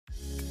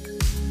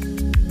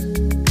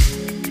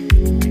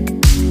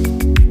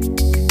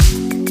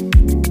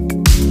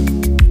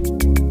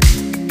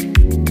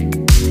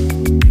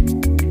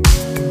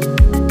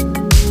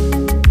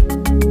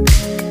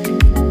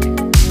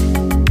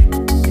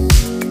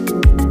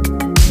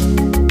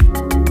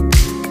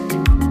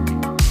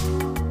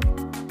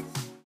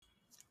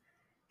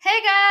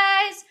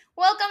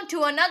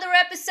another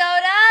episode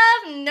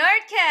of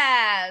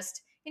Nerdcast.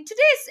 In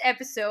today's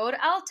episode,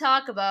 I'll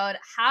talk about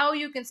how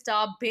you can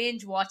stop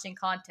binge watching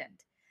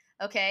content.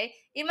 Okay,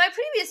 in my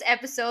previous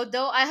episode,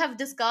 though, I have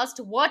discussed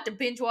what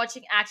binge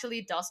watching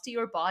actually does to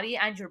your body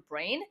and your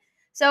brain.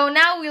 So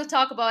now we'll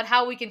talk about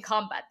how we can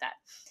combat that.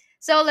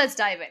 So let's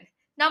dive in.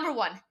 Number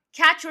one,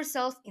 catch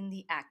yourself in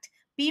the act.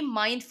 Be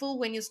mindful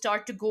when you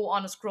start to go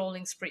on a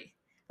scrolling spree.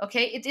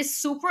 Okay, it is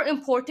super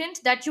important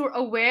that you're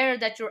aware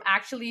that you're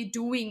actually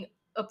doing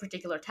a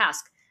particular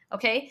task.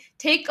 Okay,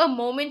 take a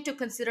moment to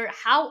consider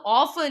how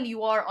often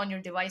you are on your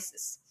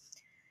devices.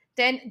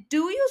 Then,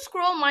 do you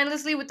scroll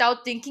mindlessly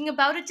without thinking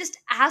about it? Just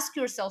ask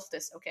yourself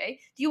this. Okay,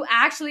 do you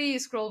actually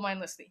scroll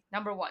mindlessly?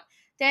 Number one.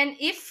 Then,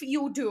 if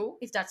you do,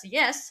 if that's a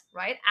yes,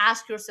 right,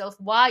 ask yourself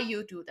why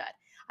you do that.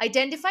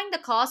 Identifying the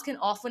cause can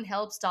often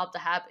help stop the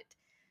habit.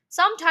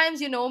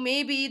 Sometimes,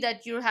 maybe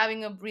that you're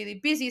having a really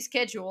busy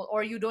schedule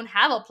or you don't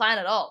have a plan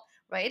at all,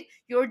 right?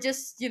 You're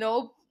just,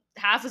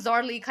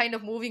 haphazardly kind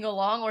of moving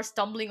along or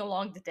stumbling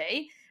along the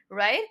day,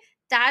 right?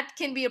 That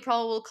can be a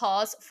probable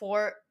cause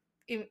for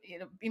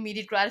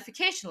immediate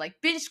gratification, like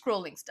binge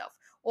scrolling stuff.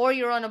 Or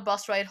you're on a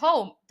bus ride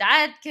home.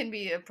 That can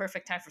be a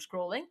perfect time for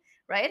scrolling,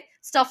 right?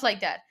 Stuff like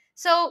that.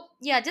 So,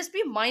 yeah, just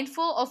be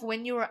mindful of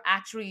when you are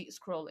actually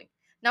scrolling.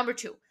 Number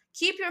two,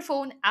 keep your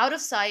phone out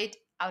of sight,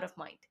 out of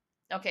mind.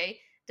 Okay,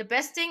 the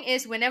best thing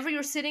is whenever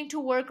you're sitting to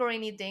work or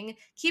anything,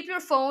 keep your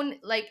phone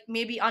like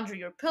maybe under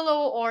your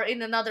pillow or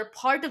in another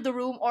part of the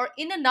room or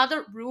in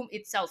another room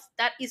itself.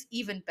 That is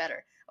even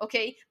better.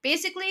 Okay,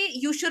 basically,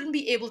 you shouldn't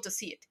be able to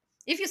see it.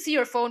 If you see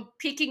your phone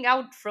peeking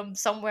out from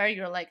somewhere,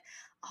 you're like,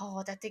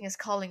 oh, that thing is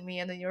calling me.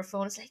 And then your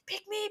phone is like,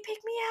 pick me up,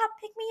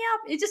 pick me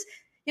up. It just,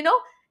 you know,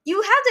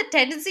 you have the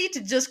tendency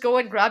to just go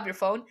and grab your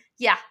phone.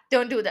 Yeah,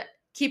 don't do that.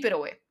 Keep it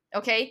away.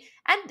 Okay.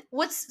 And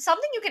what's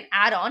something you can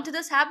add on to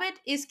this habit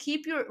is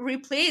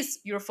replace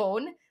your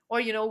phone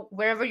or,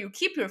 wherever you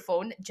keep your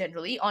phone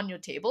generally on your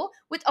table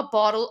with a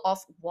bottle of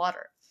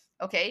water.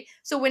 Okay.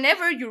 So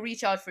whenever you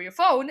reach out for your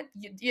phone,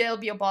 there'll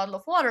be a bottle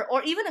of water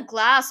or even a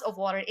glass of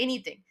water,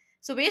 anything.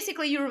 So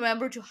basically, you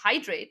remember to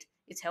hydrate,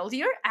 it's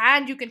healthier,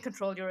 and you can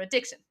control your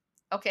addiction.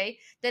 Okay,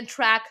 then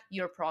track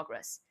your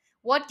progress.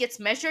 What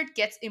gets measured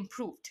gets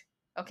improved.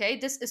 Okay,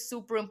 this is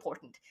super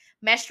important.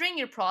 Measuring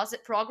your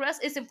progress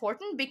is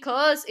important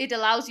because it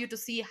allows you to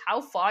see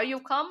how far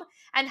you've come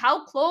and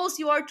how close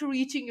you are to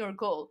reaching your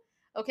goal.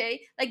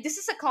 Okay, like this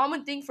is a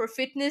common thing for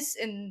fitness,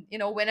 and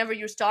whenever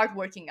you start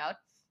working out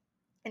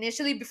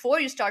initially before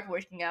you start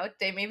working out,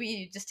 they maybe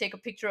you just take a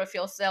picture of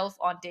yourself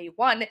on day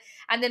one,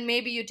 and then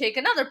maybe you take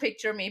another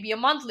picture maybe a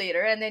month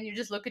later, and then you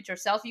just look at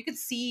yourself. You can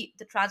see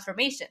the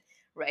transformation,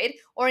 right?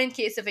 Or in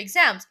case of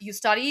exams, you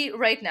study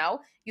right now,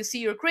 you see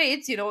your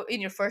grades,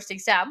 in your first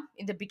exam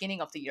in the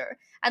beginning of the year,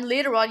 and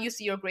later on you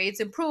see your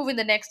grades improve in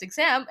the next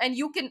exam, and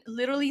you can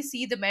literally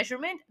see the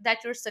measurement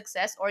that your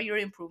success or your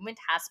improvement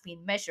has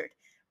been measured,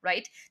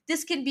 right?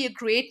 This can be a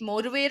great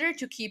motivator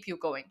to keep you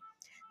going.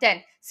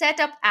 Then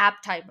set up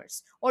app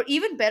timers, or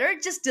even better,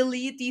 just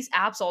delete these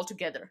apps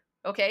altogether.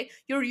 Okay,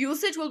 your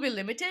usage will be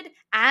limited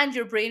and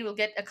your brain will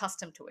get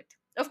accustomed to it.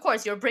 Of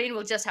course, your brain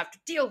will just have to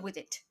deal with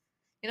it.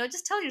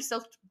 Just tell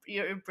yourself,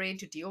 your brain,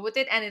 to deal with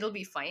it and it'll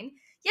be fine.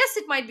 Yes,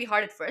 it might be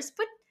hard at first,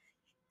 but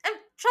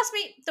trust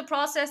me, the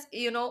process,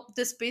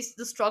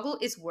 the struggle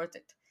is worth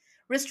it.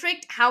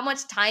 Restrict how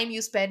much time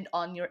you spend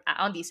on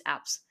these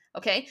apps.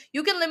 Okay,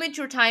 you can limit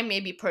your time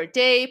maybe per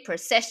day, per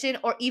session,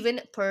 or even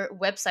per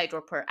website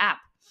or per app,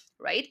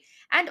 right?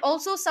 And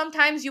also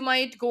sometimes you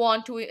might go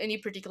on to any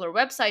particular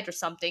website or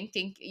something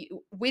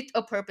with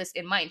a purpose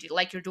in mind,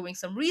 like you're doing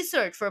some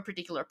research for a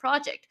particular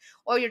project,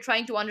 or you're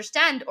trying to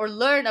understand or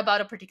learn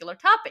about a particular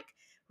topic,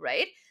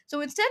 right? So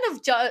instead of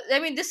I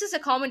mean, this is a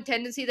common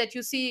tendency that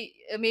you see.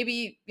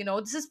 Maybe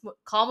this is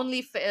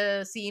commonly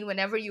seen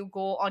whenever you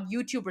go on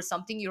YouTube or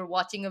something, you're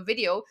watching a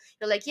video,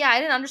 you're like, yeah, I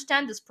didn't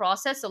understand this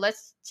process, so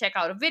let's check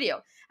out a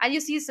video. And you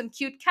see some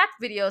cute cat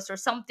videos or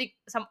something,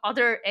 some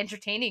other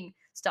entertaining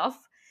stuff,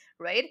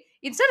 right?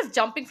 Instead of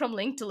jumping from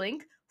link to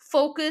link,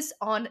 focus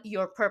on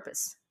your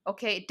purpose.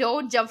 Okay,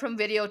 don't jump from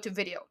video to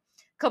video.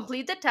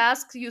 Complete the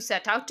tasks you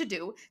set out to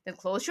do, then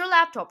close your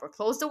laptop or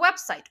close the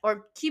website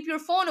or keep your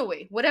phone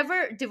away.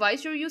 Whatever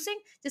device you're using,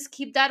 just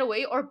keep that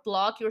away or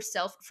block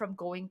yourself from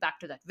going back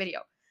to that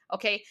video.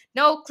 Okay,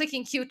 no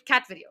clicking cute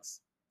cat videos.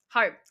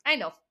 Hard, I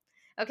know.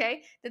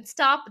 Okay, then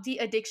stop the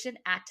addiction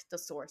at the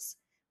source.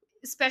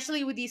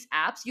 Especially with these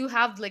apps, you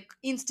have like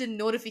instant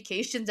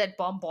notifications that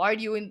bombard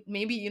you, and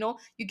maybe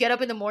you get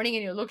up in the morning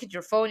and you look at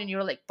your phone and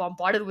you're like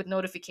bombarded with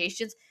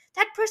notifications.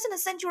 That person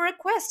has sent you a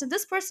request and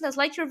this person has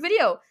liked your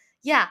video.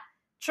 Yeah,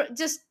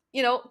 just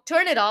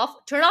turn it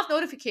off, turn off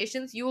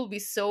notifications. You will be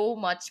so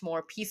much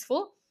more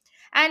peaceful.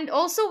 And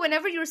also,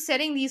 whenever you're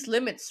setting these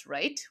limits,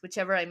 right,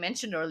 whichever I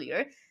mentioned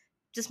earlier,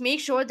 just make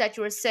sure that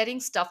you're setting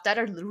stuff that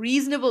are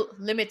reasonable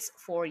limits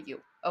for you.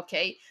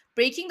 Okay,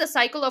 breaking the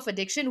cycle of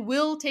addiction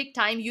will take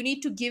time. You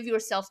need to give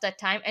yourself that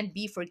time and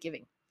be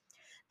forgiving.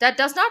 That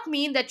does not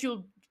mean that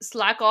you'll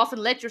slack off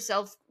and let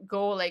yourself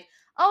go like,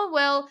 Oh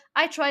well,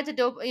 I tried the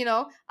dope,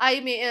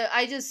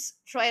 I just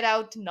tried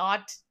out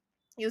not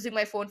using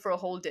my phone for a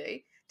whole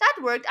day.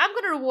 That worked. I'm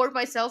going to reward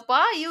myself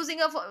by using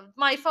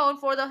my phone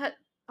for the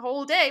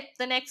whole day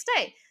the next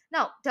day.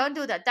 No, don't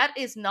do that. That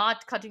is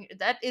not cutting,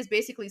 that is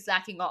basically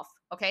slacking off.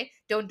 Okay,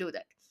 don't do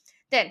that.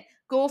 Then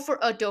go for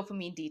a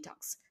dopamine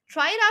detox.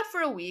 Try it out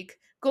for a week.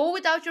 Go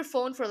without your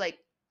phone for like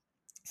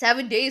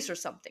 7 days or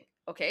something.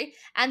 Okay,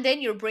 and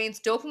then your brain's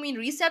dopamine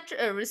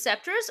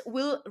receptors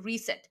will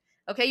reset.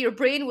 Okay, your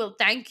brain will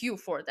thank you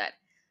for that.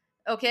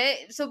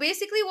 Okay, so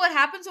basically, what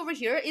happens over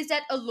here is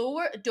that a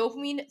lower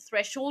dopamine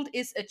threshold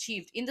is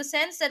achieved in the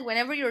sense that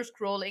whenever you're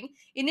scrolling,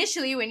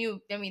 initially, when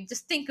you, I mean,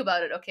 just think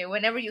about it, okay,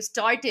 whenever you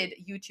started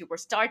YouTube or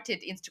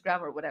started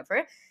Instagram or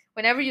whatever,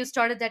 whenever you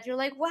started that, you're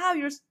like, wow,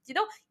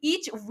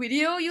 each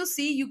video you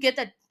see, you get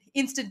that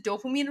instant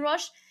dopamine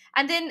rush,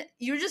 and then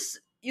you're just,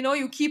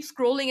 you keep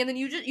scrolling, and then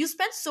you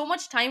spend so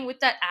much time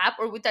with that app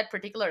or with that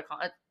particular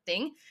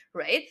thing,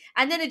 right?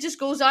 And then it just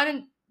goes on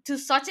and to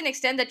such an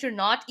extent that you're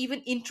not even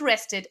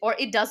interested, or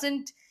it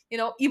doesn't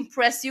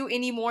impress you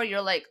anymore.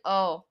 You're like,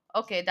 oh,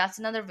 okay, that's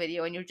another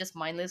video, and you're just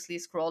mindlessly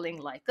scrolling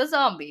like a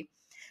zombie,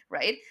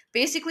 right?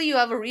 Basically, you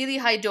have a really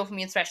high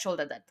dopamine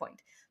threshold at that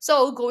point.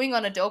 So going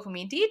on a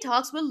dopamine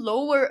detox will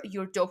lower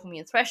your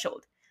dopamine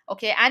threshold,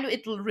 okay, and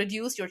it will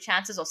reduce your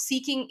chances of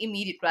seeking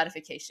immediate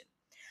gratification.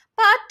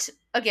 But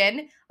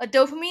again, a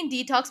dopamine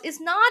detox is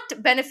not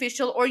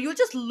beneficial, or you'll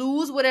just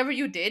lose whatever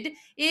you did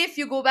if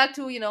you go back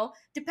to,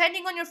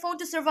 depending on your phone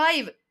to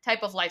survive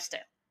type of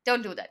lifestyle.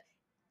 Don't do that.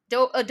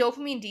 A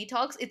dopamine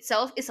detox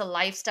itself is a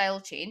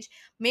lifestyle change.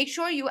 Make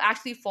sure you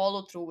actually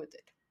follow through with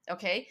it.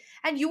 Okay.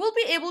 And you will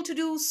be able to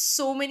do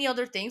so many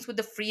other things with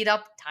the freed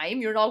up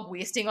time. You're not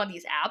wasting on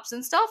these apps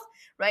and stuff,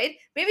 right?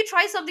 Maybe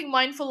try something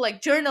mindful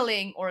like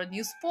journaling or a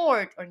new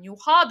sport or new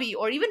hobby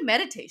or even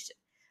meditation.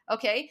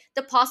 Okay.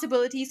 The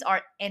possibilities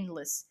are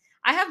endless.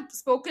 I have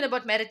spoken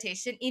about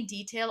meditation in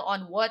detail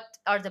on what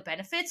are the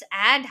benefits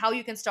and how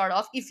you can start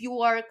off if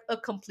you are a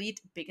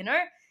complete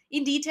beginner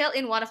in detail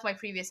in one of my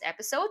previous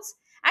episodes.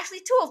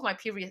 Actually, two of my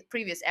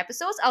previous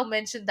episodes. I'll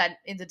mention that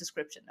in the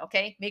description.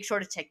 Okay, make sure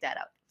to check that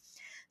out.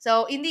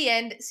 So in the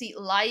end, see,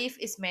 life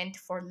is meant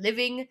for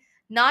living,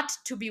 not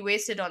to be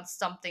wasted on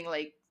something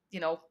like,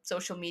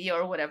 social media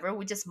or whatever,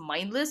 which is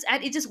mindless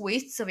and it just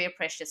wastes away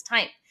precious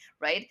time,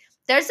 right?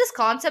 There's this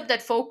concept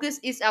that focus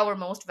is our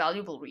most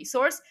valuable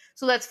resource.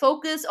 So let's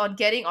focus on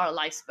getting our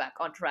lives back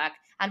on track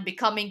and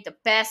becoming the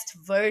best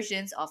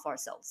versions of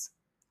ourselves.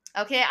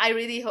 Okay, I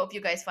really hope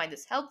you guys find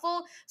this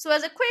helpful. So,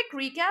 as a quick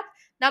recap,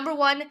 number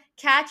one,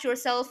 catch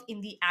yourself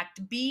in the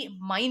act. Be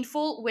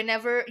mindful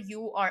whenever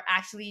you are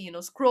actually,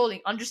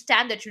 scrolling.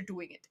 Understand that you're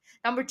doing it.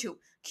 Number two,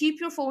 keep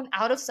your phone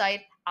out of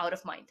sight, out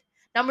of mind.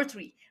 Number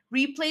three,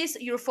 replace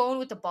your phone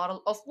with a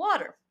bottle of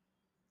water.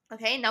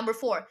 Okay, number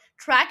four,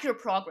 track your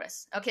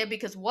progress. Okay,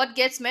 because what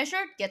gets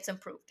measured gets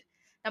improved.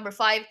 Number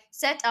five,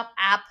 set up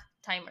app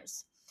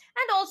timers.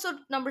 And also,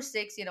 number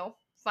six,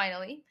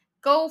 finally,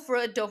 go for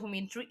a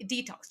dopamine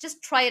detox.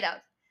 Just try it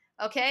out.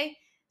 Okay,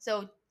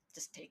 so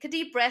just take a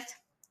deep breath.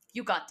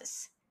 You got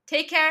this.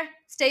 Take care,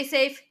 stay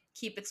safe,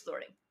 keep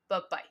exploring.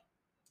 Bye bye.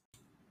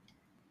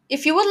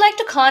 If you would like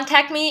to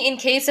contact me in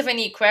case of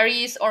any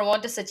queries or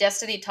want to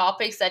suggest any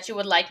topics that you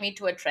would like me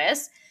to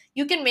address,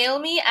 you can mail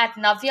me at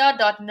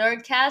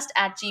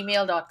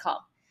navya.nerdcast@gmail.com.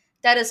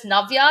 That is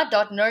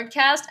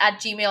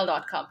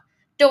navya.nerdcast@gmail.com.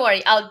 Don't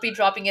worry, I'll be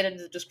dropping it in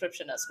the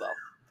description as well.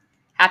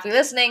 Happy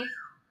listening!